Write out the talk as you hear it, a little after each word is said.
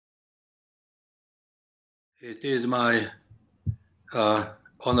It is my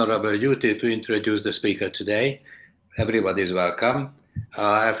honorable duty to introduce the speaker today. Everybody is welcome.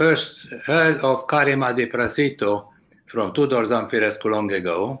 I first heard of Karim Adiprasito from Tudor Zamfirescu long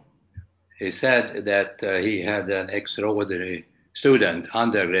ago. He said that he had an extraordinary student,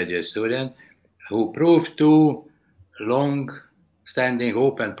 undergraduate student, who proved two long-standing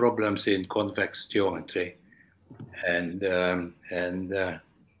open problems in convex geometry. And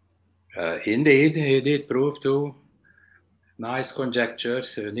indeed, he did prove two nice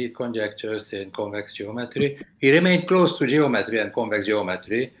conjectures, neat conjectures in convex geometry. He remained close to geometry and convex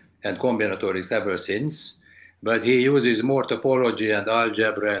geometry and combinatorics ever since, but he uses more topology and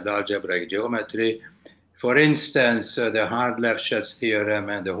algebraic geometry. For instance, the hard-Lefschetz theorem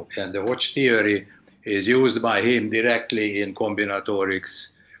and the Hodge theory is used by him directly in combinatorics.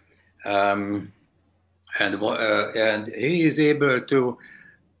 And he is able to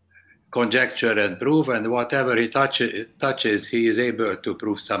conjecture and prove, and whatever he touches, he is able to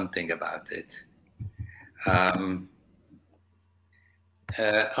prove something about it.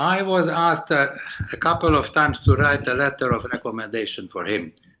 I was asked a couple of times to write a letter of recommendation for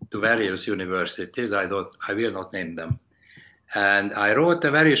him to various universities. I will not name them. And I wrote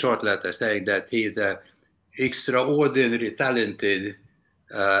a very short letter saying that he is an extraordinarily talented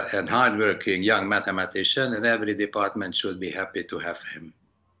and hardworking young mathematician, and every department should be happy to have him.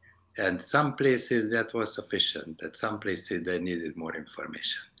 And some places that was sufficient. At some places they needed more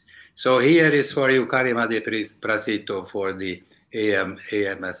information. So here is for you, Karim Adiprasito, for the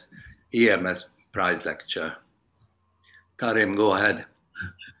EMS prize lecture. Karim, go ahead.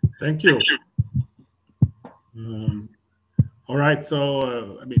 Thank you. All right,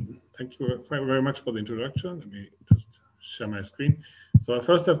 so thank you very much for the introduction. Let me just share my screen. So I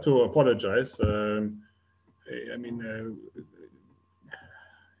first have to apologize.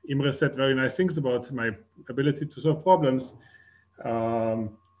 Imre said very nice things about my ability to solve problems.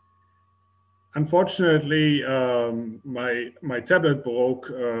 Unfortunately, my tablet broke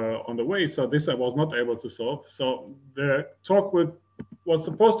on the way, so this I was not able to solve. So the talk was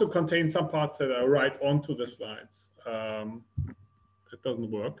supposed to contain some parts that I write onto the slides. It doesn't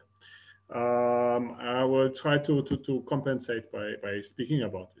work. I will try to compensate by speaking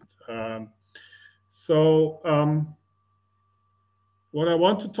about it. What I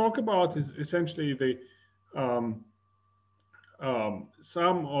want to talk about is essentially the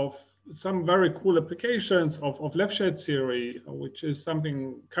some very cool applications of Lefschetz theory, which is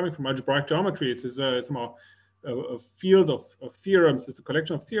something coming from algebraic geometry. It is a field of theorems. It's a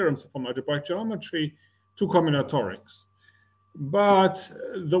collection of theorems from algebraic geometry to combinatorics. But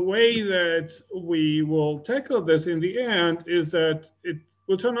the way that we will tackle this in the end is that it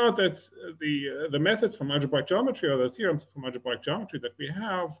will turn out that the methods from algebraic geometry or the theorems from algebraic geometry that we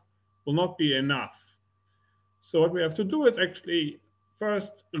have will not be enough. So what we have to do is actually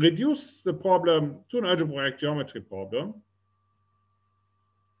first reduce the problem to an algebraic geometry problem.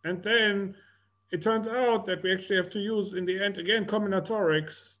 And then it turns out that we actually have to use, in the end, again,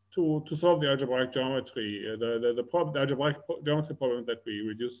 combinatorics to solve the algebraic geometry, the algebraic geometry problem that we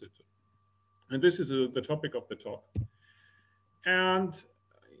reduced it to. And this is the topic of the talk. And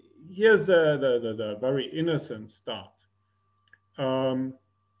here's the very innocent start.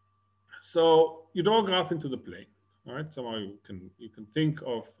 So you draw a graph into the plane, right? Somehow you can think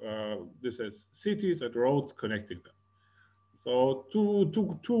of this as cities and roads connecting them. So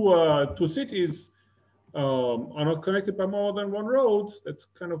two cities are not connected by more than one road. That's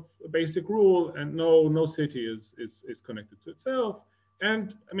kind of a basic rule, and no city is connected to itself.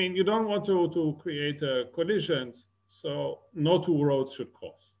 And I mean, you don't want to create collisions, so no two roads should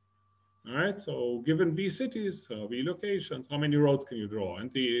cross. All right. So given B cities, B locations, how many roads can you draw?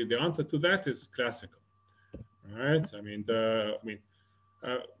 And the answer to that is classical. All right. I mean,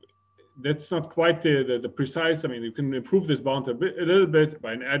 that's not quite the precise. I mean, you can improve this bound a little bit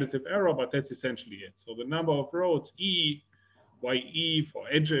by an additive error, but that's essentially it. So the number of roads E, YE for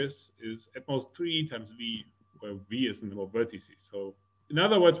edges is at most 3 times V, where V is the number of vertices. So in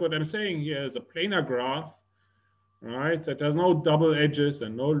other words, what I'm saying here is a planar graph, right, that has no double edges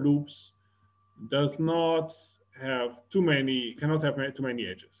and no loops, does not have cannot have too many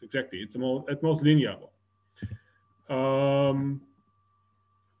edges. Exactly, it's at most linear one.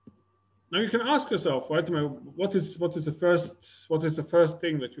 Now you can ask yourself, right? What is the first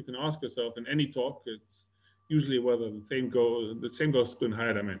thing that you can ask yourself in any talk? It's usually whether the same goes to in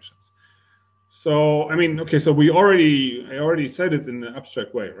higher dimensions. So I mean, okay, so I already said it in an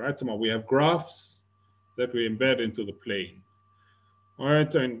abstract way, right? So we have graphs that we embed into the plane. All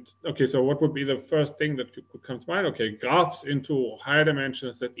right, and okay, so what would be the first thing that could come to mind? Okay, graphs into higher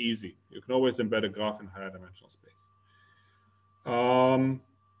dimensions, that's easy. You can always embed a graph in higher dimensional space.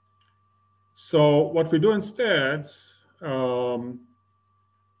 So what we do instead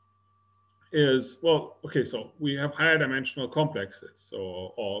is, well, okay, so we have higher dimensional complexes,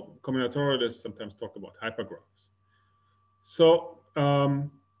 so, or combinatorialists sometimes talk about hypergraphs. So a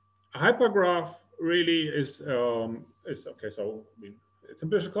hypergraph really is okay. So I mean,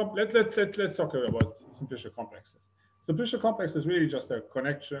 let's talk about simplicial complexes. Simplicial complex is really just a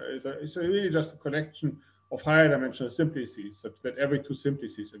connection. It's really just a collection of higher dimensional simplices, such that every two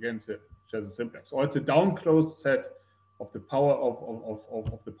simplices again shares a simplex, or it's a downclosed set of the power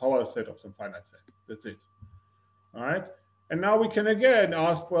of the power set of some finite set. That's it. All right. And now we can again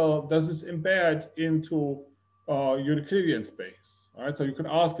ask, well, does this embed into Euclidean space? All right, so you can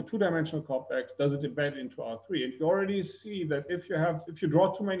ask a two-dimensional complex, does it embed into R3? And you already see that if you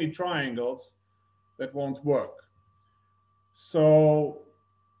draw too many triangles, that won't work. So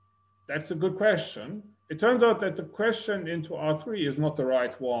that's a good question. It turns out that the question into R3 is not the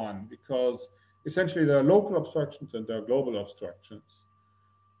right one, because essentially there are local obstructions and there are global obstructions.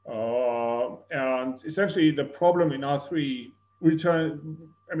 And essentially the problem in R3 you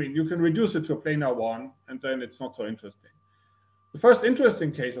can reduce it to a planar one, and then it's not so interesting. The first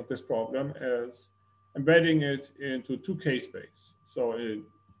interesting case of this problem is embedding it into 2K space. So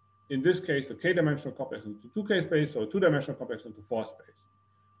in this case, a K-dimensional complex into 2K space, or a two-dimensional complex into 4 space.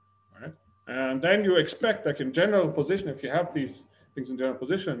 Right? And then you expect, like in general position, if you have these things in general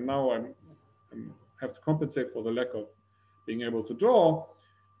position, now I have to compensate for the lack of being able to draw.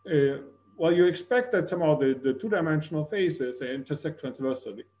 Well, you expect that somehow the two-dimensional faces, they intersect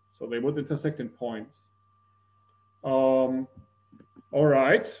transversally. So they would intersect in points. All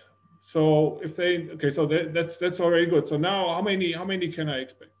right. So if they, okay, so that's already good. So now how many can I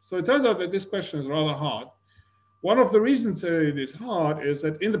expect? So it turns out that this question is rather hard. One of the reasons it is hard is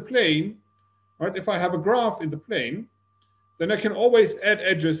that in the plane, right, if I have a graph in the plane, then I can always add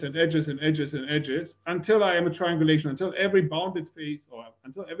edges and edges and edges and edges until I am a triangulation, until every bounded face, or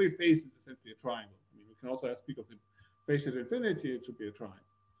until every face is essentially a triangle. I mean, we can also speak of the face at infinity, it should be a triangle.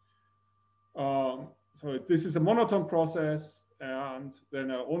 So this is a monotone process, and then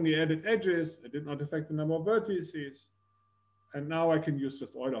I only added edges. I did not affect the number of vertices. And now I can use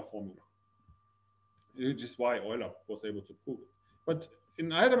just Euler formula, which is why Euler was able to prove it. But in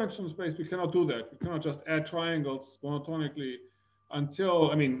high dimensional space, we cannot do that. We cannot just add triangles monotonically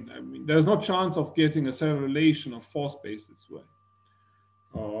until, I mean there's no chance of getting a cellulation of 4 spaces this way.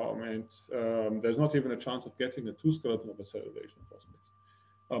 There's not even a chance of getting a 2-skeleton of a cellulation of 4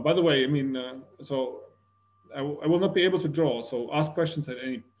 space. By the way, I mean, so I will not be able to draw, so ask questions at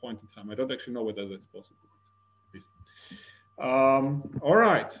any point in time. I don't actually know whether that's possible. All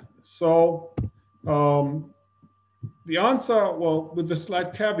right, so the answer, well, with the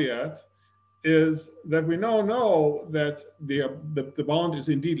slight caveat, is that we now know that the bound is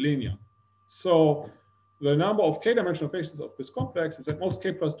indeed linear. So the number of k-dimensional faces of this complex is at most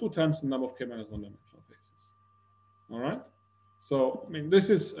k plus 2 times the number of k minus 1 dimensional faces. All right, so I mean, this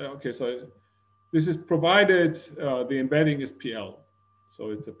is okay. So this is provided the embedding is PL, so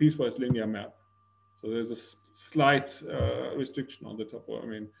it's a piecewise linear map. So there's a slight restriction on the top. I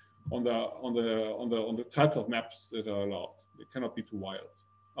mean, on the type of maps that are allowed. They cannot be too wild.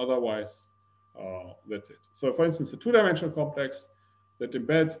 Otherwise, that's it. So, for instance, a 2-dimensional complex that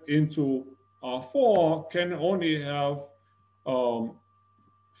embeds into R4 can only have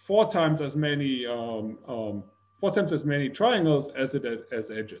 4 times as many triangles as it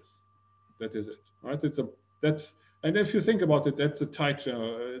has edges. That is it, right? And if you think about it, that's the tight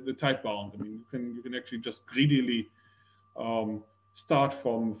bound. I mean, you can actually just greedily start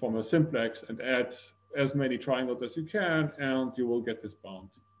from a simplex and add as many triangles as you can, and you will get this bound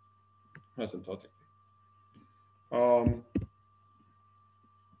asymptotically.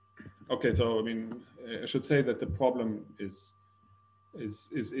 Okay, so I mean, I should say that the problem is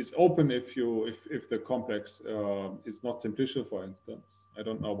open if the complex is not simplicial, for instance. I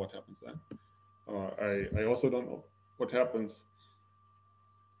don't know what happens then. I also don't know what happens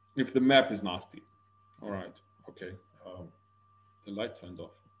if the map is nasty. All right, okay. The light turned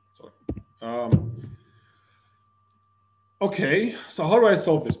off, sorry. Okay, so how do I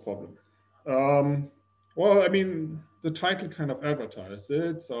solve this problem? Well, I mean, the title kind of advertised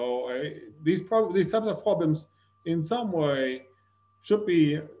it. So these types of problems in some way should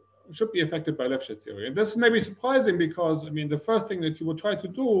be affected by Lefschetz theory. And this may be surprising because, I mean, the first thing that you would try to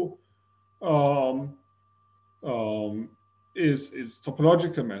do is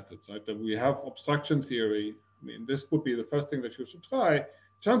topological methods, right? That we have obstruction theory, I mean, this would be the first thing that you should try.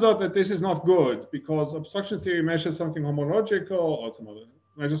 Turns out that this is not good because obstruction theory measures something homological or some other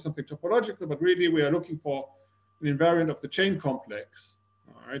measures something topological, but really we are looking for an invariant of the chain complex.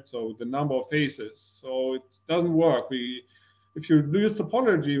 All right, so the number of phases. So it doesn't work. If you use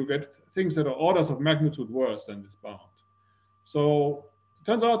topology, you get things that are orders of magnitude worse than this bound. So it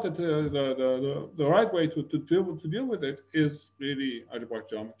turns out that the right way to deal with it is really algebraic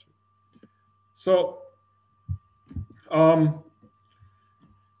geometry. So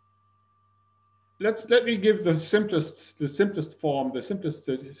let me give the simplest form, the simplest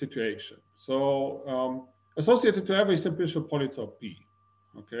situation. So associated to every simplicial polytope P,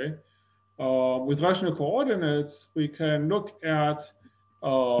 okay? With rational coordinates, we can look at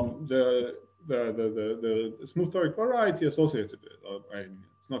the smooth toric variety associated with it. I mean,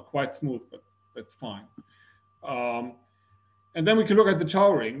 it's not quite smooth, but that's fine. And then we can look at the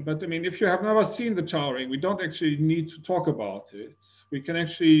Chow ring. But I mean, if you have never seen the Chow ring, we don't actually need to talk about it. We can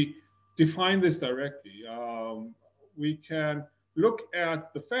actually define this directly. We can look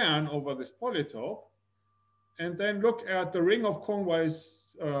at the fan over this polytope, and then look at the ring of Cohn-Weiss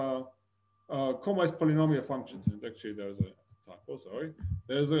polynomial functions. And actually, there's a typo. Sorry.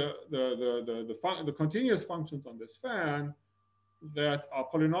 There's the continuous functions on this fan that are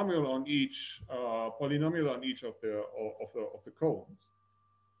polynomial on each of the cones.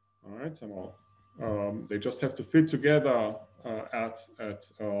 All right, so they just have to fit together at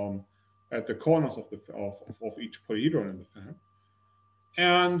the corners of each polyhedron in the fan,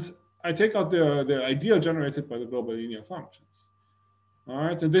 and I take out the ideal generated by the global linear functions. All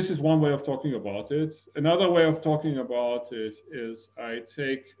right, and this is one way of talking about it. Another way of talking about it is I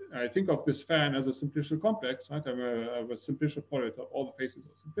think of this fan as a simplicial complex. Right, I have a simplicial polytope. All the faces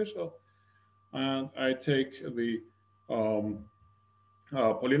are simplicial, and I take the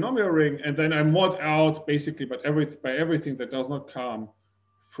polynomial ring, and then I mod out basically, by everything that does not come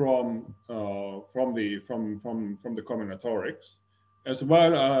from the combinatorics, as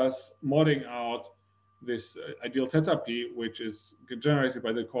well as modding out this ideal theta p, which is generated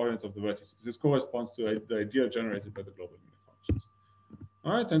by the coordinates of the vertices. This corresponds to the ideal generated by the global linear functions.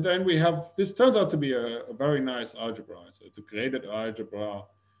 All right, and then we have, this turns out to be a very nice algebra. So it's a graded algebra,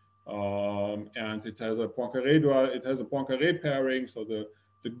 and it has a Poincaré pairing. So the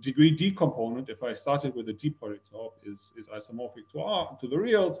degree D component, if I started with a D polytope, is isomorphic to the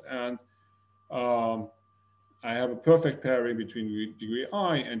reals, and I have a perfect pairing between degree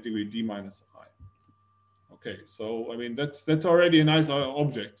I and degree D minus I. Okay, so I mean that's already a nice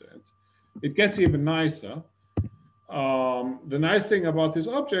object. It gets even nicer. The nice thing about this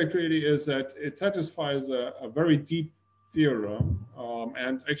object really is that it satisfies a very deep theorem,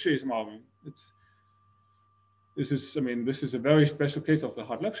 and actually this is a very special case of the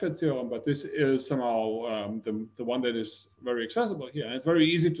Hart-Lefschetz theorem, but this is somehow the one that is very accessible here, and it's very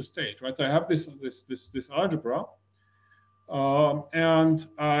easy to state, right? So I have this algebra, and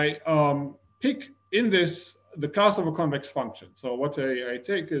I pick in this the class of a convex function. So what I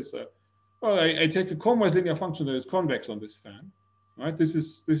take is I take a Cohn-Weiss linear function that is convex on this fan, right? This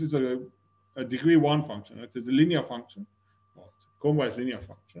is a degree 1 function. Right? It's a linear function, or it's a Cohn-Weiss linear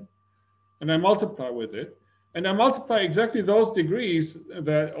function, and I multiply with it. And I multiply exactly those degrees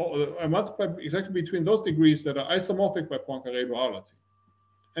I multiply exactly between those degrees that are isomorphic by Poincaré duality.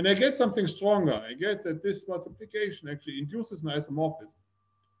 And I get something stronger. I get that this multiplication actually induces an isomorphism.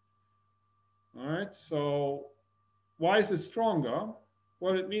 All right, so why is it stronger?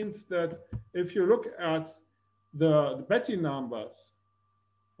 Well, it means that if you look at the Betti numbers,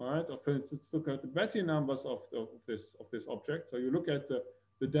 all right, or for instance, look at the Betti numbers of this object. So you look at the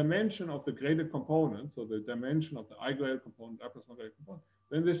dimension of the graded component, so the dimension of the I-graded component, I+1 graded component,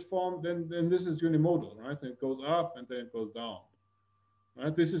 then this is unimodal, right? And it goes up and then it goes down.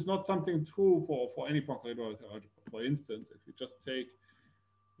 Right? This is not something true for any Poincaré duality algebra. For instance, if you just take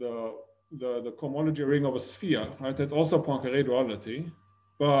the cohomology ring of a sphere, right? That's also Poincaré duality,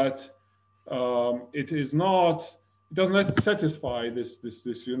 but it doesn't satisfy this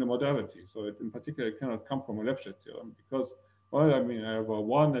unimodality. So it in particular cannot come from a Lefschetz theorem because, well, I mean, I have a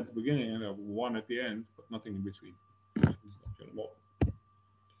 1 at the beginning and I have a 1 at the end, but nothing in between. It's not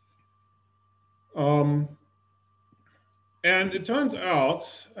unimodal. And it turns out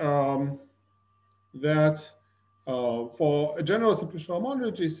that for a general simplicial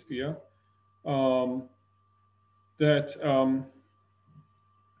homology sphere, the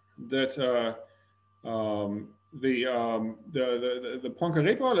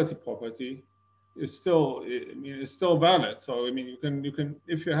Poincaré duality property is still valid. So I mean, you can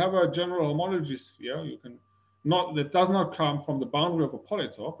if you have a general homology sphere, you can that does not come from the boundary of a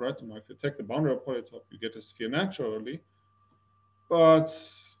polytope, right? You know, if you take the boundary of a polytope, you get a sphere naturally. But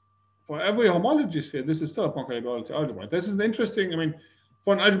for every homology sphere, this is still a Poincare duality algebra. This is interesting. I mean,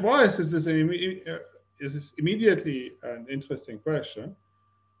 for an algebraist, this is immediately an interesting question.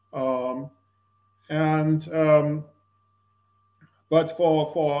 But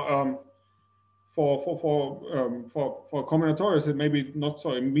for combinatorics, it may be not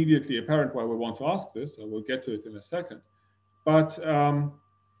so immediately apparent why we want to ask this. So we'll get to it in a second. But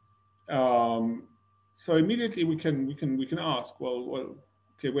so immediately we can ask, well,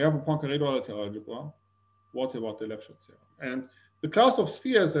 okay, we have a Poincare duality algebra. What about the Lefschetz theorem? And the class of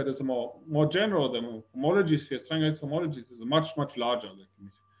spheres that is more general than homology spheres, triangulated homologies, is much larger. Like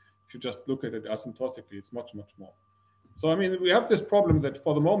if you just look at it asymptotically, it's much more. So I mean, we have this problem that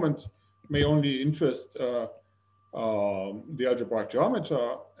for the moment may only interest the algebraic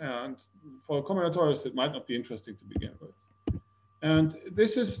geometer, and for combinatorics it might not be interesting to begin with. And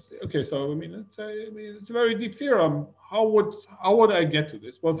this is okay. So I mean, it's a very deep theorem. How would I get to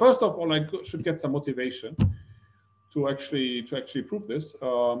this? Well, first of all, I should get some motivation to actually prove this.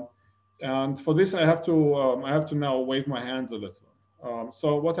 And for this, I have to now wave my hands a little.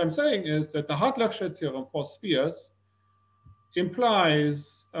 So what I'm saying is that the Hart-Lefschetz theorem for spheres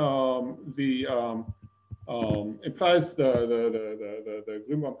implies the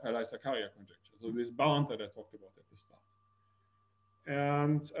Grünbaum-Perlai-Sakaria conjecture. So this bound that I talked about at the start.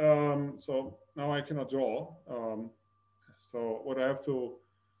 And so now I cannot draw. So what I have to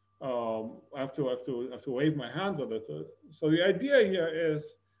wave my hands a little. So the idea here is,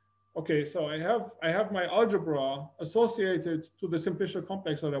 okay, so I have my algebra associated to the simplicial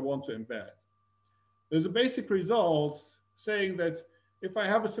complex that I want to embed. There's a basic result saying that if I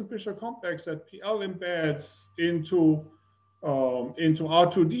have a simplicial complex that PL embeds into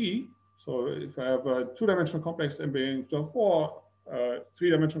R2D, so if I have a two-dimensional complex embedding into R4,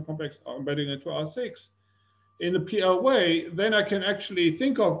 three-dimensional complex embedding into R6, in the PL way, then I can actually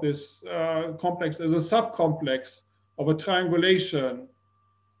think of this complex as a subcomplex of a triangulation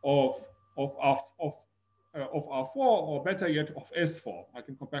of R4, or better yet, of S4. I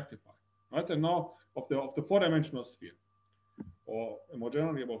can compactify, right? And now of the four-dimensional sphere, or more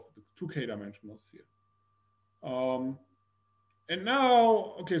generally about the 2K dimensional sphere. And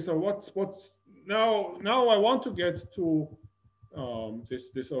now, okay, so what's now I want to get to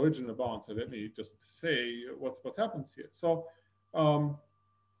this original bound. So let me just say what happens here. So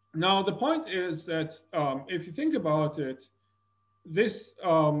now the point is that if you think about it, this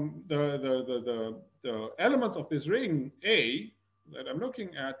the elements of this ring A that I'm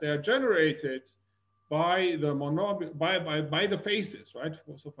looking at, they are generated by the by the faces, right?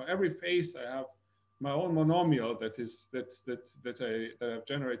 So for every face, I have my own monomial that I've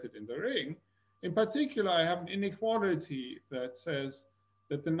generated in the ring. In particular, I have an inequality that says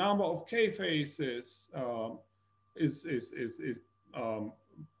that the number of K faces is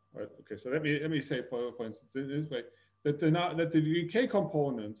okay. So let me say for instance this way, that the degree K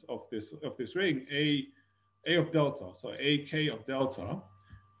component of this ring A of delta, so AK of delta,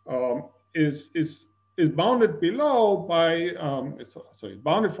 is bounded below by sorry,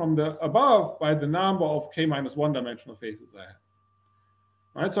 bounded from the above by the number of K minus one dimensional faces I have.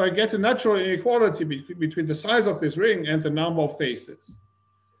 Right, so I get a natural inequality between the size of this ring and the number of faces.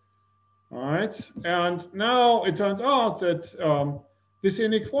 All right, and now it turns out that this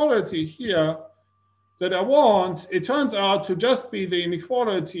inequality here that I want, it turns out to just be the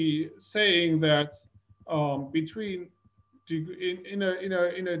inequality saying that between in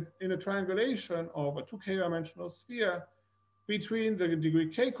a triangulation of a 2K dimensional sphere between the degree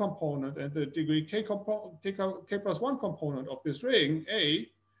K component and the degree K plus one component of this ring A,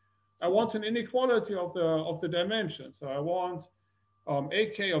 I want an inequality of the dimension. So I want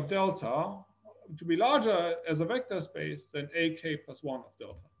AK of delta to be larger as a vector space than AK plus one of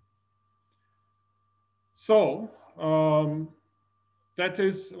delta. So that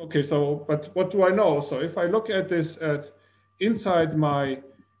is okay. So, but what do I know? So if I look at this inside my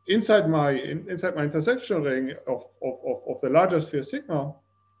intersection ring of the larger sphere sigma,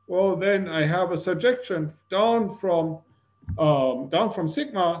 well, then I have a surjection down from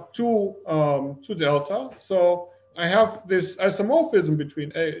sigma to delta. So I have this isomorphism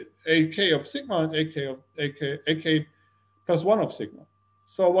between AK of sigma and AK plus one of sigma.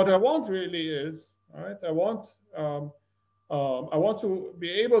 So what I want really is, all right, I want to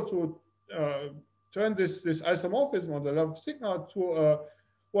be able to turn this isomorphism on the level of sigma to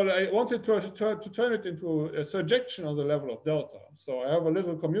well, I wanted to turn it into a surjection on the level of delta. So I have a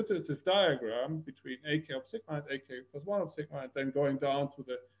little commutative diagram between AK of sigma and AK plus one of sigma, and then going down to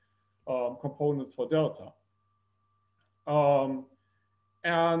the components for delta.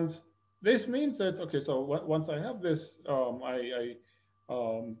 And this means that, okay, so once I have this, I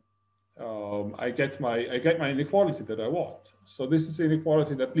get my inequality that I want. So this is the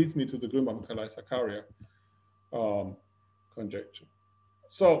inequality that leads me to the Grünbaum-Kalai-Zakaria conjecture.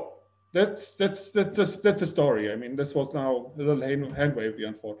 So that's the story. I mean, this was now a little hand wavy,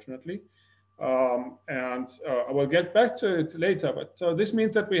 unfortunately, and I will get back to it later. But this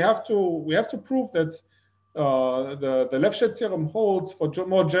means that we have to prove that the Lefschetz theorem holds for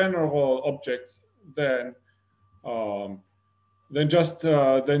more general objects than just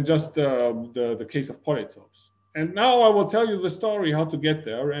the case of polytopes. And now I will tell you the story how to get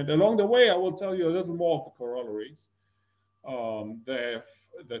there, and along the way I will tell you a little more of the corollaries of the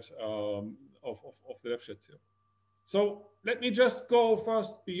Lefschetz theorem. So let me just go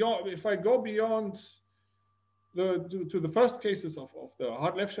first beyond. If I go beyond to the first cases of the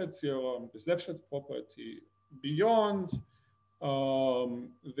hard Lefschetz theorem, this Lefschetz property, beyond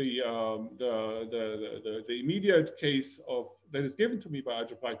the immediate case of that is given to me by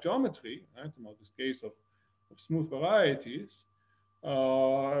algebraic geometry, right? This case of smooth varieties.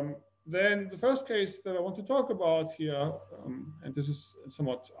 Then the first case that I want to talk about here, and this is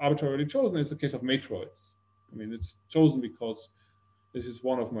somewhat arbitrarily chosen, is the case of matroids. I mean, it's chosen because this is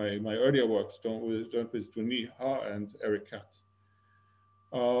one of my earlier works, done with Juni Ha and Eric Katz.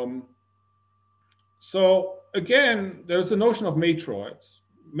 So again, there's a notion of matroids.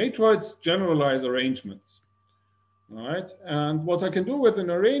 Matroids generalize arrangements, all right? And what I can do with an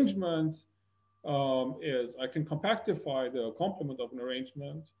arrangement is I can compactify the complement of an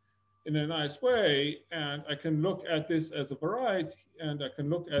arrangement in a nice way, and I can look at this as a variety, and I can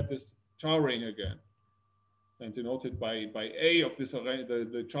look at this Chow ring again, and denoted by A of this array.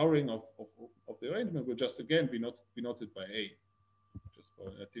 The Chow ring of the arrangement will just again be noted by A, just for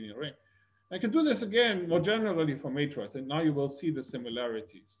a linear ring. I can do this again more generally for matroids, and now you will see the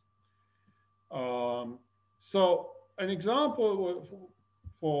similarities. So an example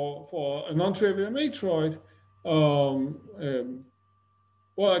for a non-trivial matroid,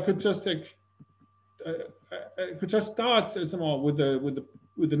 well, I could just take, I could just start somehow with the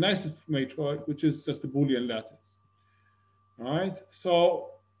nicest matroid, which is just a Boolean lattice. All right,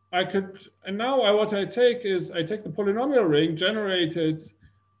 so I could, and now what I take is I take the polynomial ring generated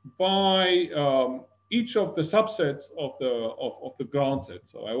by each of the subsets of the ground set.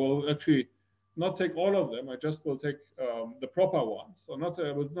 So I will actually not take all of them. I just will take the proper ones. So I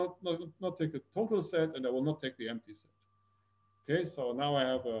will not take the total set, and I will not take the empty set. Okay, so now I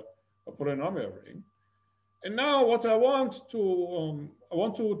have a polynomial ring, and now what I want to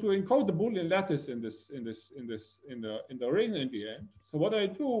encode the Boolean lattice in the ring in the end. So what I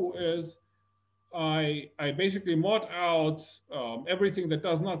do is I basically mod out everything that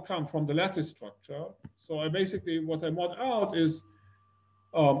does not come from the lattice structure. So I basically, what I mod out is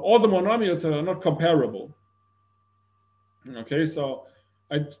all the monomials that are not comparable. Okay, so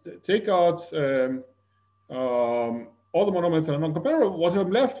I take out all the monomials that are not comparable. What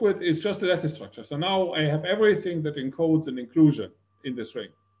I'm left with is just the lattice structure. So now I have everything that encodes an inclusion in this ring.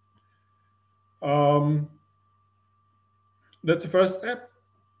 That's the first step.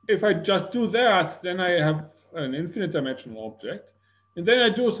 If I just do that, then I have an infinite dimensional object. And then I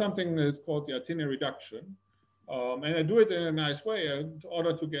do something that's called the Artinian reduction. And I do it in a nice way in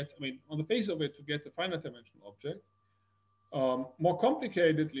order to get, I mean, on the face of it, to get a finite dimensional object. More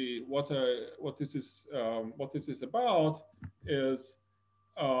complicatedly, what this is about is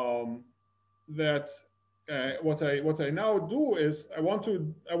that what I now do is I want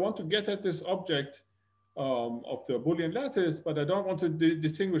to get at this object of the Boolean lattice, but I don't want to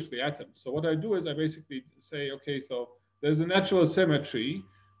distinguish the atoms. So what I do is I basically say, okay, so there's a natural symmetry,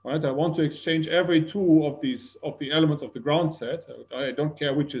 right? I want to exchange every two of the elements of the ground set. I don't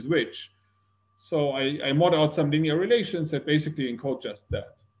care which is which. So I mod out some linear relations that basically encode just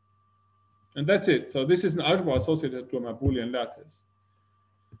that. And that's it. So this is an algebra associated to my Boolean lattice.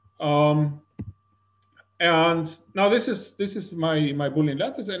 And now this is my Boolean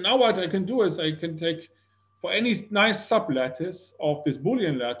lattice. And now what I can do is I can take, for any nice sublattice of this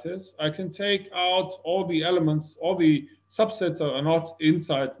Boolean lattice, I can take out all the elements, all the subsets that are not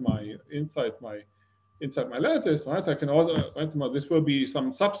inside my lattice, right? I can also, right, this will be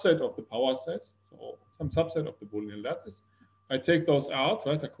some subset of the power set, so some subset of the Boolean lattice. I take those out,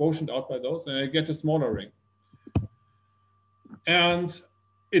 right? I quotient out by those, and I get a smaller ring. And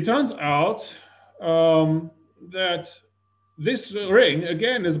it turns out that this ring,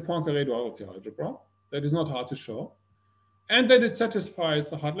 again, is a Poincare-Duality algebra. That is not hard to show. And that it satisfies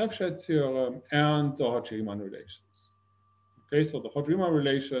the Hart-Lefschetz theorem and the Hodge-Riemann relations. Okay, so the Hodge-Riemann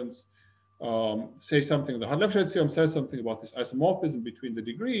relations say something. The Hart-Lefschetz theorem says something about this isomorphism between the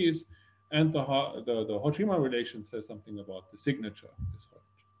degrees, and the Hodge-Riemann relation says something about the signature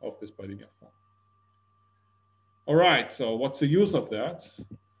of this bilinear form. All right, so what's the use of that?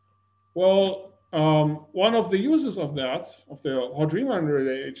 Well, one of the uses of that, of the Hodge-Riemann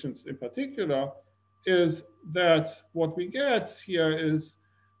relations in particular, is that what we get here is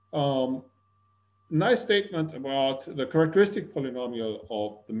a nice statement about the characteristic polynomial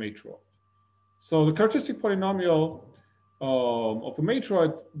of the matroid. So the characteristic polynomial of a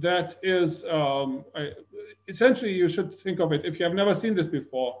matroid, that is, essentially you should think of it, if you have never seen this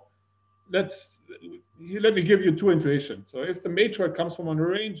before, let me give you two intuitions. So if the matroid comes from an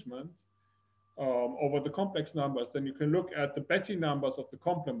arrangement over the complex numbers, then you can look at the Betti numbers of the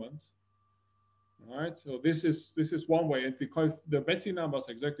complement. Right, so this is one way, and because the Betti numbers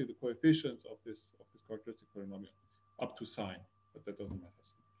are exactly the coefficients of this characteristic polynomial up to sign, but that doesn't matter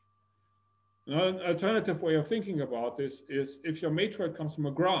so much. Now, an alternative way of thinking about this is if your matroid comes from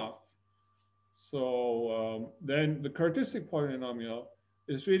a graph, so then the characteristic polynomial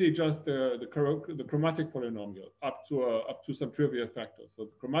is really just the chromatic polynomial up to some trivial factor. So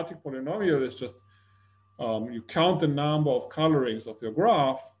the chromatic polynomial is just you count the number of colorings of your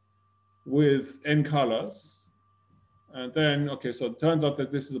graph with n colors, and then, okay, so it turns out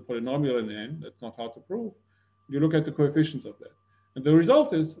that this is a polynomial in n. That's not hard to prove. You look at the coefficients of that, and the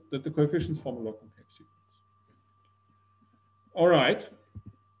result is that the coefficients form a log concave sequence. All right,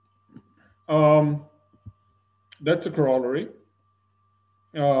 that's a corollary.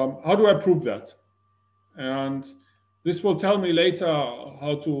 How do I prove that? And this will tell me later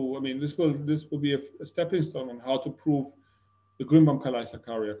how to. I mean, this will be a stepping stone on how to prove the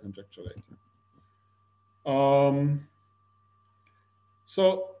Grünbaum-Kalai-Zakaria conjecture later.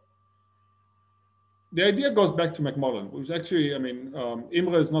 So the idea goes back to McMullen, which actually, I mean,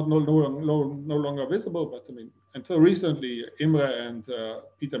 Imre is no longer visible, but I mean, until recently, Imre and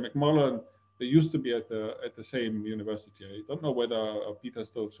Peter McMullen, they used to be at the same university. I don't know whether Peter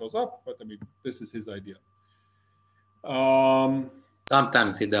still shows up, but I mean, this is his idea.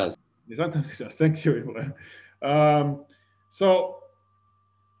 Sometimes he does. Sometimes he does. Thank you, Imre. So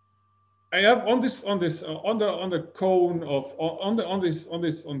I have on this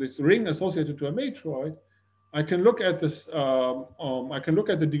ring associated to a matroid, I can look at this. I can look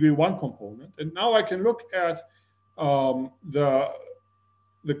at the degree 1 component, and now I can look at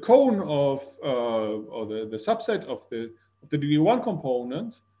the cone of or the subset of the degree 1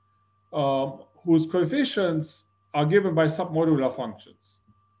 component, whose coefficients are given by submodular functions.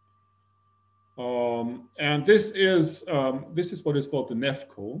 And this is what is called the Neff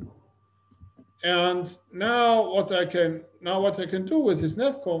cone. And now what I can do with this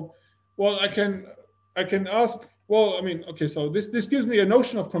Neff cone, well, I can ask, well, I mean, okay, so this gives me a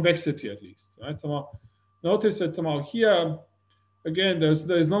notion of convexity at least, right? Somehow, notice that somehow here, again,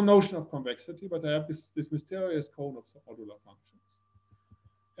 there's no notion of convexity, but I have this mysterious cone of submodular functions.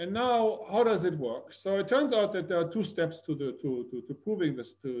 And now, how does it work? So it turns out that there are two steps to proving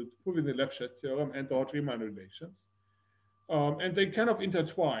this, to proving the Lefschetz theorem and the Hodge-Riemann relations, and they kind of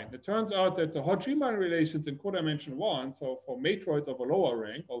intertwine. It turns out that the Hodge-Riemann relations in codimension 1, so for matroids of a lower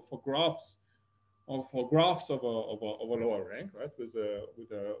rank, or for graphs of a lower rank, right, with a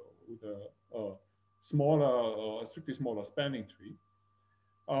smaller, strictly smaller spanning tree,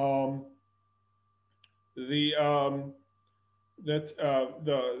 the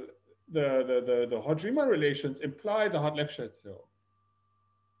Hodge-Riemann relations imply the Hart-Lefschetz theorem.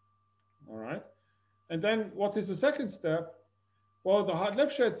 All right, and then what is the second step? Well, the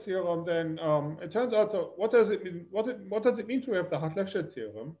Hart-Lefschetz theorem. Then it turns out, what does it mean? What does it mean to have the Hart-Lefschetz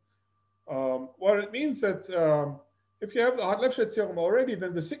theorem? Well, it means that if you have the Hart-Lefschetz theorem already,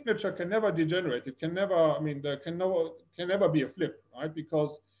 then the signature can never degenerate. It can never. I mean, there can never be a flip, right?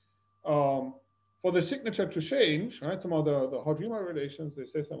 Because for the signature to change, right? Some of the Hodge-Riemann relations, they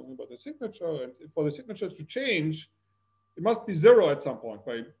say something about the signature, and for the signature to change, it must be 0 at some point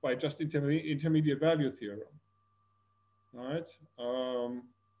by just intermediate value theorem, right?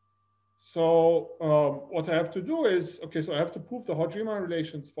 So what I have to do is, okay, so I have to prove the Hodge-Riemann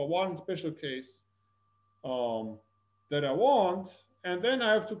relations for one special case that I want, and then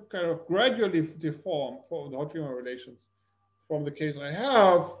I have to kind of gradually deform for the Hodge-Riemann relations from the case I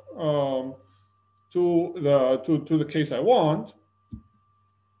have to the case I want,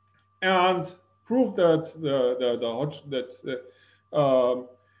 and prove that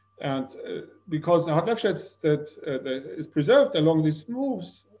because the Hart-Lefschetz that is preserved along these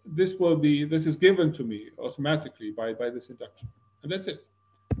moves, this is given to me automatically by this induction, and that's it.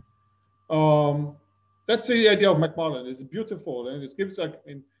 That's the idea of McMullen. It's beautiful, and it gives like, I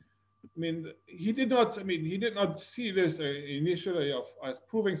mean, I mean, he did not. I mean, he did not see this initially as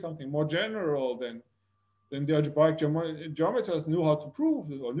proving something more general than the algebraic geometers knew how to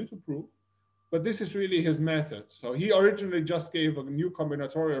prove or knew to prove. But this is really his method. So he originally just gave a new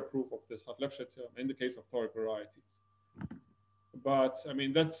combinatorial proof of this Hartleb-Schett theorem in the case of toric varieties. But I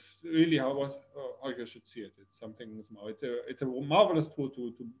mean, that's really how you should see it. It's something. It's a marvelous tool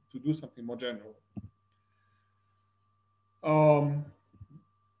to do something more general.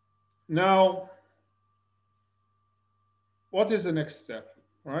 Now, what is the next step?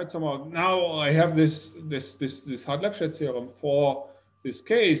 All right. So now I have this Hartleb-Schett theorem for this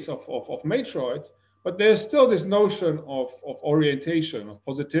case of matroids, but there's still this notion of orientation, of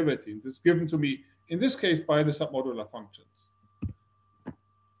positivity. This is given to me in this case by the submodular functions.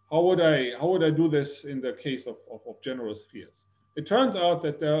 How would I do this in the case of general spheres? It turns out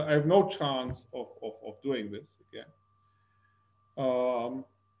that I have no chance of doing this again.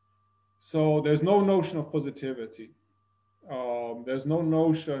 So there's no notion of positivity. There's no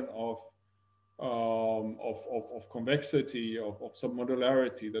notion of convexity, of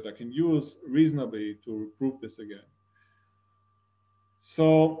submodularity that I can use reasonably to prove this again.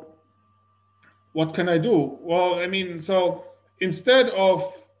 So what can I do? Well, I mean, so instead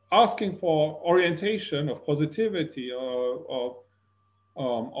of asking for orientation of positivity or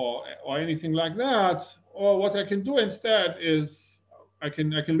anything like that, or what I can do instead is I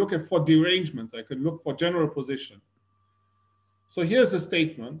can look for derangements. I can look for general position. So here's the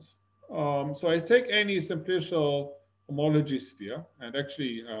statement. So I take any simplicial homology sphere, and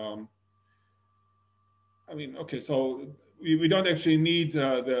actually, I mean, okay, so we don't actually need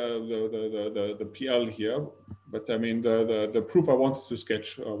the PL here, but I mean the proof I wanted to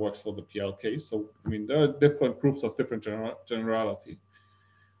sketch works for the PL case. So I mean there are different proofs of different generality.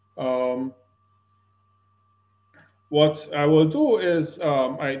 What I will do is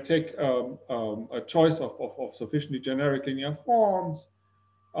I take a choice of sufficiently generic linear forms,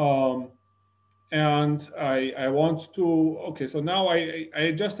 and I want to, okay, so now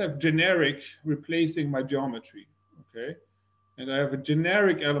I just have generic replacing my geometry, okay? And I have a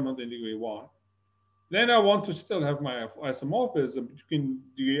generic element in degree 1. Then I want to still have my isomorphism between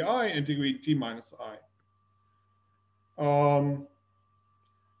degree I and degree T minus I.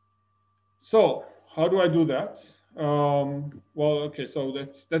 So how do I do that? Well, okay, so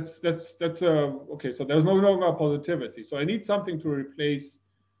that's okay. So there's no longer positivity. So I need something to replace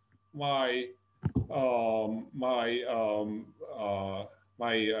my my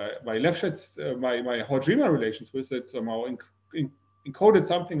Lefschetz my Hodge-Riemann relations with it somehow encoded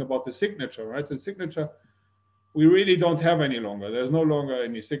something about the signature, right? The signature we really don't have any longer. There's no longer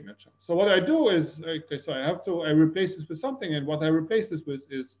any signature. So what I do is, okay, so I replace this with something, and what I replace this with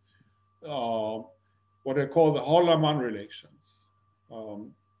is what I call the Hall-Laman relations.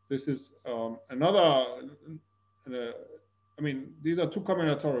 This is another. I mean, these are two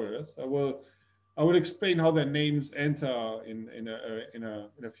combinatorials. I will explain how their names enter in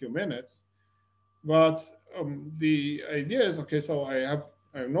a few minutes. But the idea is, okay, so I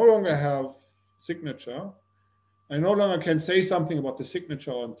no longer have signature. I no longer can say something about the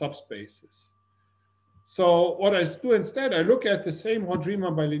signature on subspaces. So what I do instead, I look at the same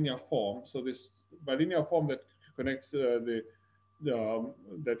Hodge-Riemann bilinear form. So this bilinear form that connects that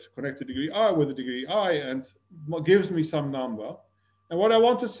connects the degree I with the degree I and gives me some number. And what I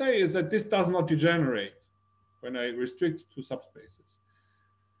want to say is that this does not degenerate when I restrict to subspaces.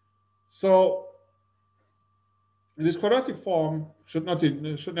 So this quadratic form should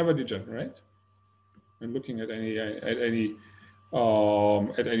never degenerate when looking at any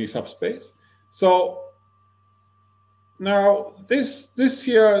subspace. So now this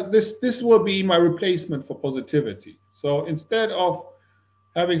will be my replacement for positivity. So instead of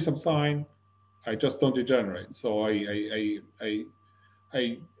having some sign, I just don't degenerate. So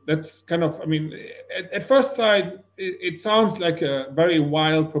that's kind of, I mean, at first sight, it sounds like a very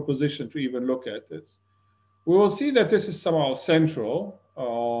wild proposition to even look at this. We will see that this is somehow central,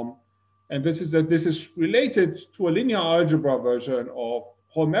 and this is related to a linear algebra version of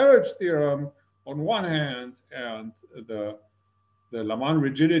whole marriage theorem on one hand, and the Laman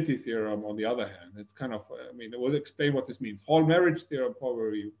rigidity theorem on the other hand. It's kind of, I mean, it will explain what this means. Whole marriage theorem,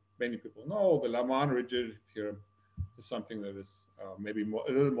 probably many people know. The Laman rigidity theorem is something that is maybe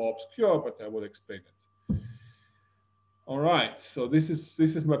a little more obscure, but I will explain it. All right, so this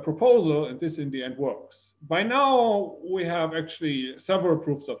is my proposal, and this in the end works. By now, we have actually several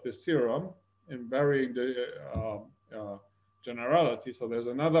proofs of this theorem in varying generality. So there's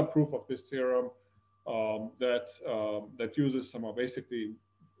another proof of this theorem that uses some basic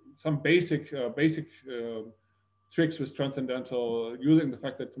tricks with transcendental, using the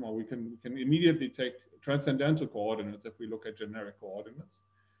fact that we can immediately take transcendental coordinates if we look at generic coordinates.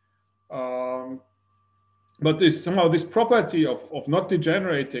 But this property of not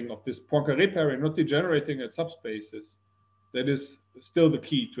degenerating, of this Poincaré pair not degenerating at subspaces, that is still the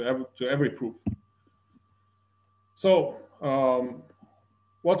key to every proof. So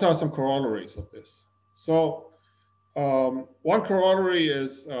what are some corollaries of this? So one corollary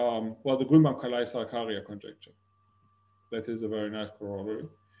is, well, the Grünbaum-Kalai-Sarkaria conjecture. That is a very nice corollary.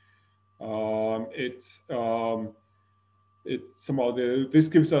 This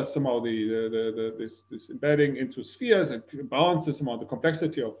gives us somehow this embedding into spheres and balances somehow the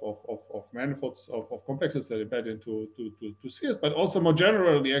complexity of manifolds of complexes that embed into spheres, but also more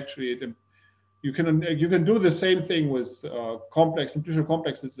generally, actually, you can do the same thing with simplicial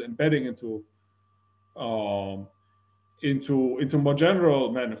complexes embedding into more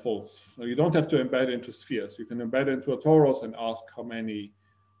general manifolds. So you don't have to embed into spheres. You can embed into a torus and ask how many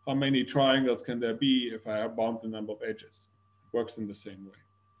triangles can there be if I have bound the number of edges. It works in the same way.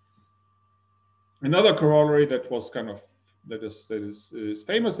 Another corollary that is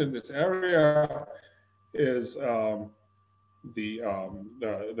famous in this area is the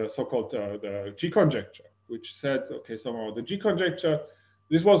so-called the G conjecture, which said, okay, somehow the G conjecture.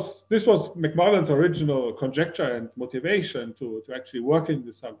 This was McMullen's original conjecture and motivation to actually work in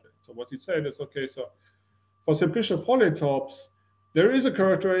the subject. So what he said is, okay, so for simplicial polytopes, there is a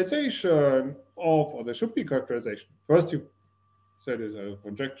characterization or there should be characterization. First, you said it's a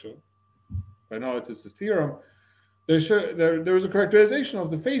conjecture. By now, it is a theorem. There is a characterization of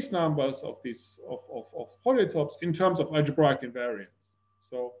the phase numbers of these of polytopes in terms of algebraic invariance.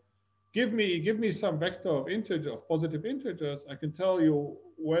 So give me some vector of positive integers. I can tell you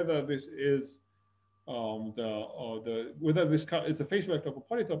whether this is whether this is a phase vector of a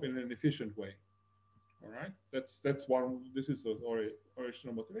polytope in an efficient way. All right, that's one. This is the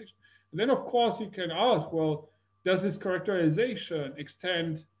original motivation. And then, of course, you can ask, well, does this characterization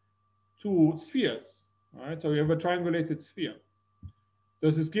extend to spheres? All right, so you have a triangulated sphere.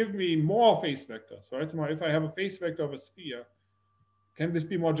 Does this give me more phase vectors? Right, so if I have a phase vector of a sphere, can this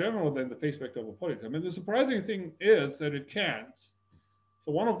be more general than the phase vector of a polytope? And the surprising thing is that it can't.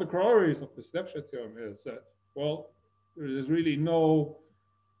 So one of the corollaries of the Snapshot theorem is that, well, there's really no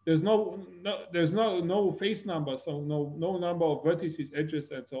phase number, so no number of vertices,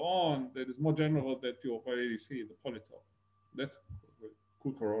 edges, and so on that is more general that you already see in the polytope. That's a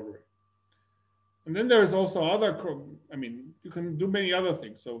cool corollary. And then there's also you can do many other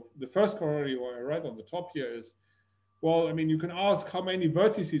things. So the first corollary right on the top here is, well, you can ask how many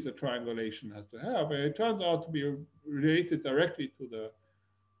vertices a triangulation has to have, and it turns out to be related directly to the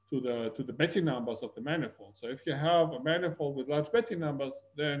Betti numbers of the manifold. So if you have a manifold with large Betti numbers,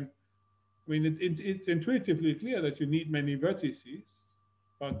 then it's intuitively clear that you need many vertices,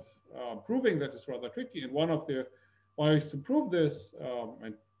 but proving that is rather tricky. And one of the ways to prove this,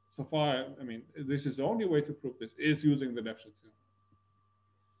 and so far, this is the only way to prove this, is using the Lefschetz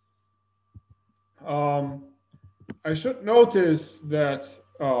theorem. I should notice that,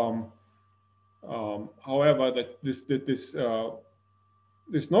 however, that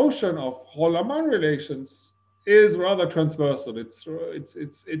this notion of Hall-Laman relations is rather transversal. It's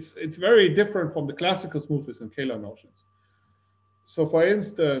very different from the classical smoothness and Kähler notions. So, for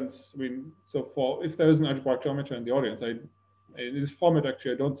instance, if there is an algebraic geometry in the audience, in this format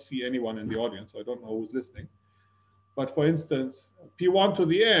actually I don't see anyone in the audience, so I don't know who's listening. But for instance, P1 to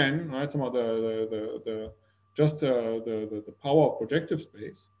the n, right? Some of the power of projective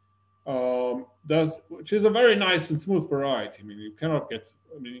space which is a very nice and smooth variety. You cannot get,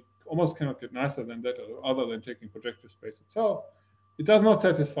 you almost cannot get nicer than that, other than taking projective space itself. It does not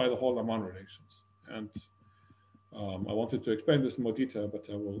satisfy the Hall-Laman relations, and I wanted to explain this in more detail, but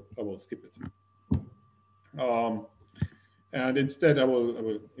I will skip it. And instead, I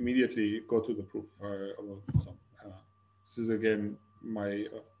will immediately go to the proof. This is again my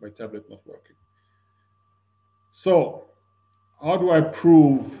tablet not working. So, how do I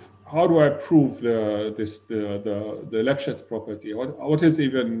prove the Lefschetz property? What is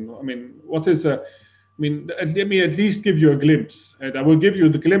even? What is a? Let me at least give you a glimpse, and I will give you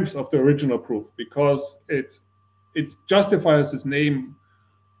the glimpse of the original proof because it justifies this name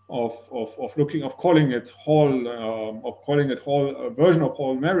of calling it Hall, a version of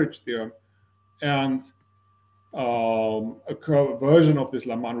Hall marriage theorem, and a version of this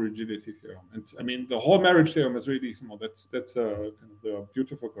Laman rigidity theorem. And the Hall marriage theorem is really small. That's kind of the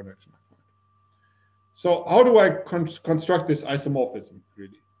beautiful connection I find. So how do I construct this isomorphism,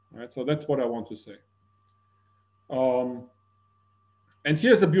 really? Right. So that's what I want to say. And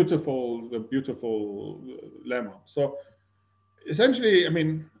here's the beautiful lemma. So essentially, I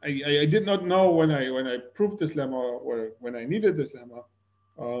mean, I did not know when I proved this lemma, or when I needed this lemma,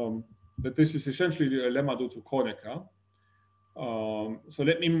 that this is essentially a lemma due to Kronecker. So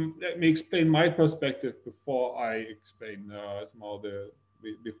let me explain my perspective before I explain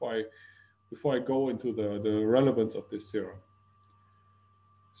before I go into the relevance of this theorem.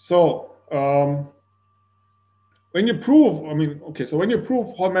 So when you prove, I mean, okay, so when you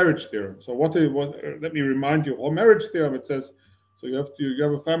prove Hall marriage theorem, so let me remind you, Hall marriage theorem, it says, so you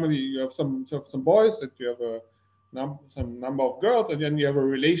have a family, you have some boys, and you have some number of girls, and then you have a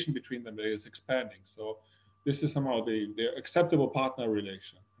relation between them that is expanding. So this is somehow the acceptable partner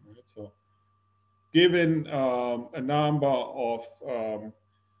relation. Right? So given a number of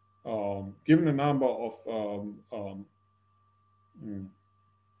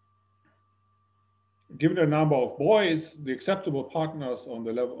given a number of boys, the acceptable partners on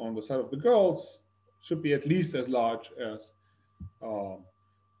the side of the girls should be at least as large as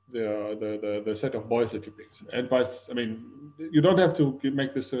the set of boys that you picked. And I mean, you don't have to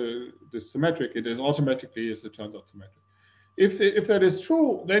make this symmetric. It is automatically, as it turns out, symmetric. If that is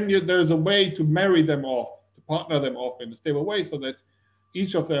true, then there's a way to marry them off, to partner them off in a stable way, so that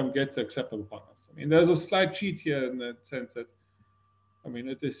each of them gets acceptable partners. I mean, there's a slight cheat here in the sense that, I mean,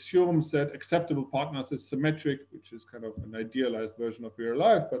 it assumes that acceptable partners is symmetric, which is kind of an idealized version of real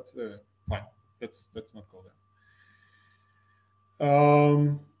life, but fine, let's not go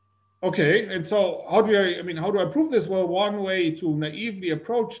there. Okay, and so how do I prove this? Well, one way to naively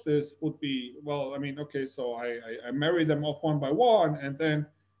approach this would be, well, I mean, okay, so I marry them off one by one, and then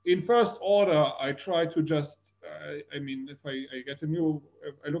in first order, I try to just, I mean, if I get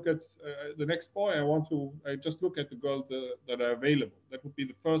I look at the next boy, I just look at the girls that are available. That would be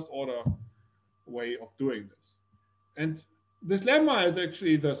the first order way of doing this. And this lemma is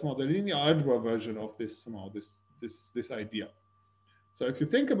actually the linear algebra version of this idea. So if you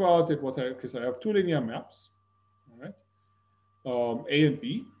think about it, because I have two linear maps, all right, A and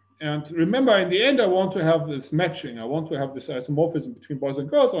B. And remember, in the end, I want to have this matching. I want to have this isomorphism between boys and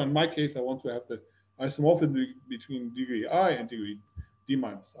girls. Or in my case, I want to have the isomorphism between degree I and degree D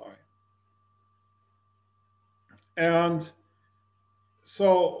minus I. And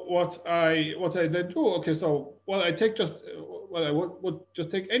so what I then do, okay, so I would just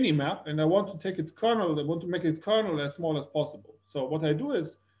take any map, and I want to take its kernel. I want to make its kernel as small as possible. So what I do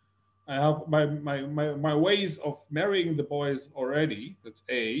is I have my ways of marrying the boys already, that's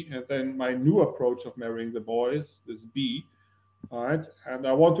A, and then my new approach of marrying the boys is B, all right? And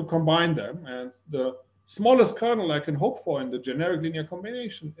I want to combine them, and the smallest kernel I can hope for in the generic linear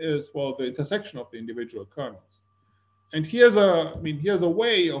combination is, well, the intersection of the individual kernels. And here's a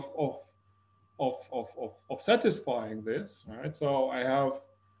way of satisfying this, right? So I have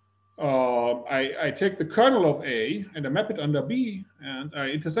I take the kernel of A and I map it under B, and I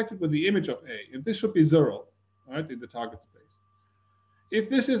intersect it with the image of A, and this should be 0, right, in the target space. If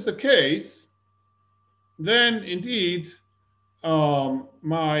this is the case, then indeed I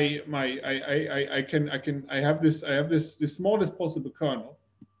have this smallest possible kernel,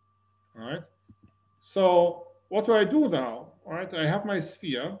 all right? So what do I do now? All right, I have my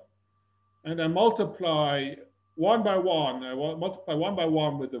sphere, and I multiply one by one. I multiply one by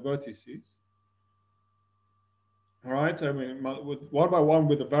one with the vertices. All right, I mean, with one by one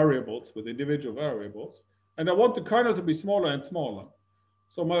with the variables, with individual variables, and I want the kernel to be smaller and smaller.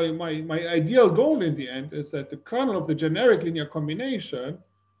 So my ideal goal in the end is that the kernel of the generic linear combination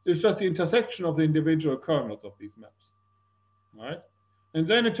is just the intersection of the individual kernels of these maps. All right, and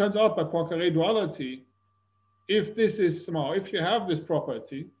then it turns out by Poincaré duality, if this is small, if you have this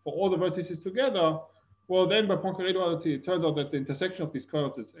property for all the vertices together, well, then by Poincaré duality, it turns out that the intersection of these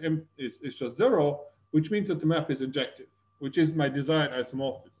kernels is just 0, which means that the map is injective, which is my desired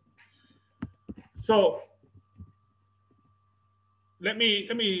isomorphism. So let me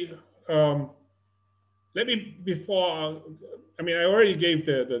before, I mean, I already gave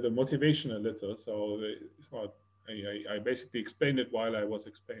the motivation a little, so I basically explained it while I was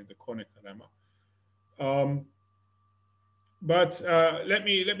explaining the Kronecker lemma. But let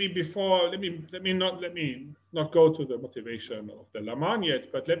me not go to the motivation of the Laman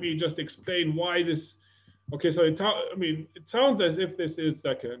yet, but let me just explain why this. Okay, so it sounds as if this is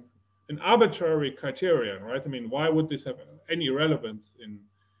like an arbitrary criterion, right? I mean, why would this have any relevance in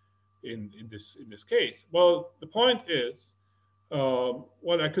this case? Well, the point is, well,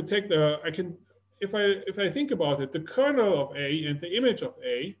 if I think about it, the kernel of A and the image of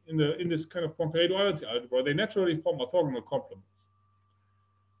A in this kind of Poincaré duality algebra, they naturally form orthogonal complements.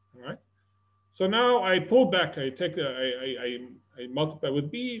 All right. So now I pull back. I I multiply with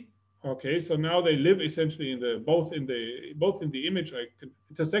B. Okay, so now they live essentially in the both in the image. I can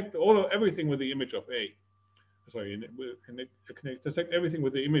intersect everything with the image of A. Sorry, can intersect everything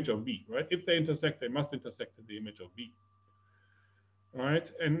with the image of B, right? If they intersect, they must intersect in the image of B. All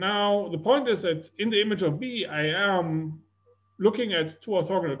right, and now the point is that in the image of B, I am looking at two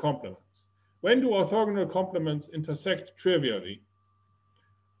orthogonal complements. When do orthogonal complements intersect trivially?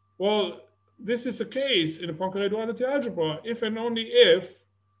 Well, this is the case in a Poincare duality algebra if and only if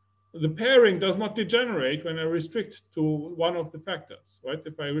the pairing does not degenerate when I restrict to one of the factors, right?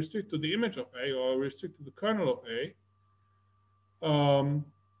 If I restrict to the image of A or restrict to the kernel of A,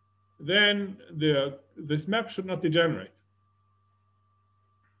 then this map should not degenerate.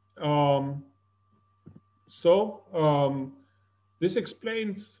 This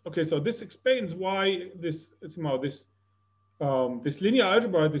explains, okay, so this explains why this linear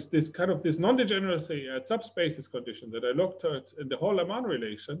algebra, this non-degeneracy at subspaces condition that I looked at in the Hall-Laman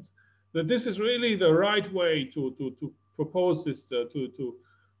relations, that this is really the right way to propose this, to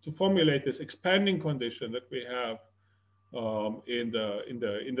formulate this expanding condition that we have in the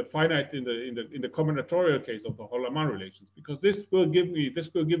combinatorial case of the Hall-Laman relations, because this will give me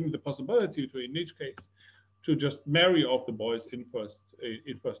the possibility to, in each case, to just marry off the boys in first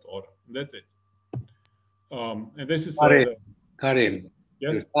order. And that's it. And this is Karim,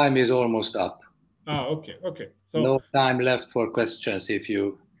 yes? Your time is almost up. Okay. So no time left for questions.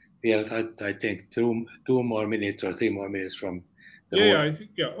 We have, I think, two more minutes or 3 more minutes from the whole. I think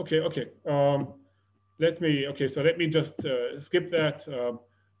okay. Let me just skip that.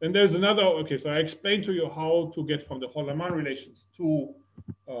 Then there's another. Okay, so I explained to you how to get from the Hall-Laman relations from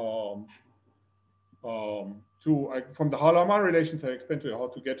the Hall-Laman relations. I explained to you how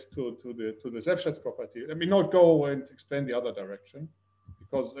to get to the Lefschetz property. Let me not go and explain the other direction,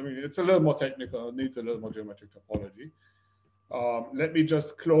 because I mean it's a little more technical. It needs a little more geometric topology. Let me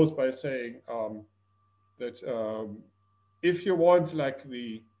just close by saying that if you want like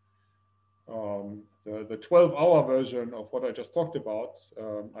the 12-hour version of what I just talked about,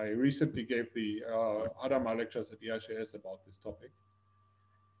 I recently gave the Adama lectures at EIHS about this topic.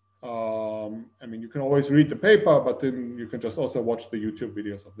 I mean, you can always read the paper, but then you can just also watch the YouTube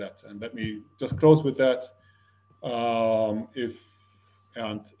videos of that. And let me just close with that. And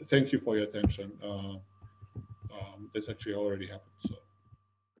thank you for your attention. This actually already happened. So.